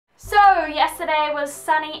Yesterday was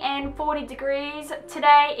sunny and 40 degrees.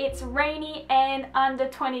 Today it's rainy and under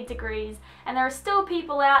 20 degrees. And there are still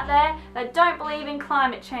people out there that don't believe in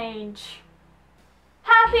climate change.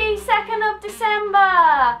 Happy 2nd of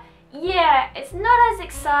December! Yeah, it's not as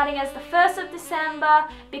exciting as the 1st of December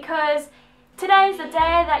because today's the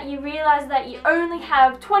day that you realize that you only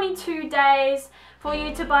have 22 days for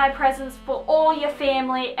you to buy presents for all your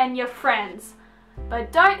family and your friends.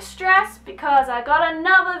 But don't stress because I got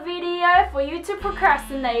another video for you to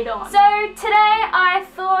procrastinate on. So today I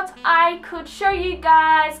thought I could show you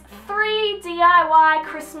guys 3 DIY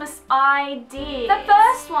Christmas ideas. The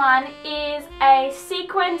first one is a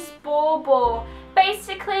sequence ball.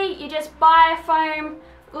 Basically you just buy a foam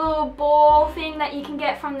little ball thing that you can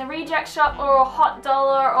get from the reject shop or a Hot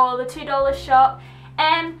Dollar or the $2 shop,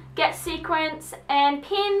 and get sequins and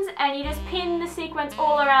pins, and you just pin the sequins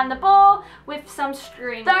all around the ball with some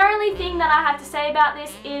string. The only thing that I have to say about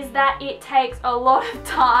this is that it takes a lot of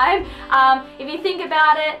time. If you think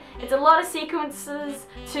about it, it's a lot of sequences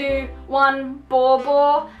to one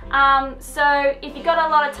ball. So if you got a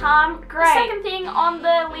lot of time, great. The second thing on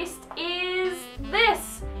the list is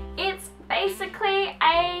this. It's basically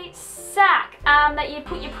a sack that you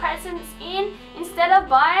put your presents in instead of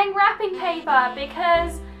buying wrapping paper,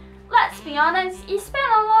 because let's be honest, you spend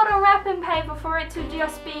a lot of wrapping paper for it to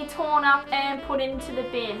just be torn up and put into the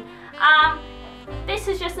bin. This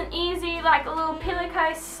is just an easy, like a little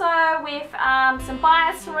pillowcase with some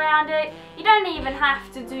bias around it. You don't even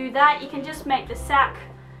have to do that, you can just make the sack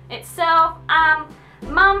itself.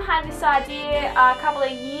 Mum had this idea a couple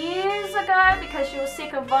of years ago because she was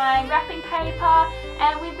sick of buying wrapping paper,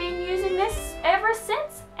 and we've been using this ever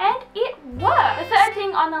since, and it works. The third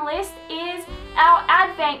thing on the list is our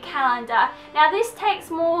advent calendar. Now this takes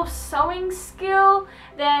more sewing skill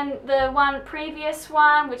than the previous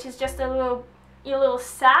one, which is just your little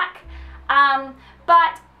sack,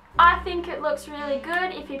 but I think it looks really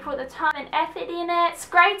good if you put the time and effort in it. It's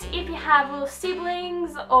great if you have little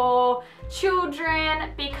siblings or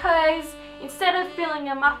children, because instead of filling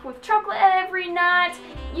them up with chocolate every night,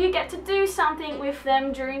 you get to do something with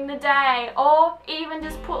them during the day, or even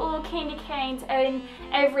just put little candy canes in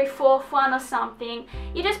every 4th one or something.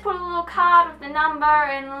 You just put a little card with the number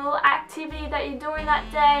and a little activity that you're doing that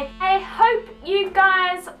day. I hope you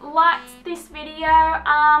guys liked this video.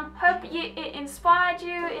 Hope it inspired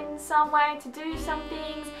you in some way to do some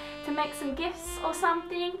things, to make some gifts or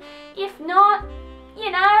something. If not, you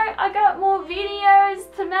know, I got more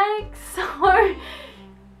videos to make, so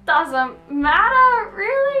doesn't matter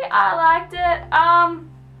really. I liked it.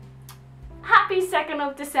 Happy 2nd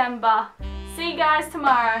of December. See you guys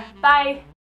tomorrow. Bye.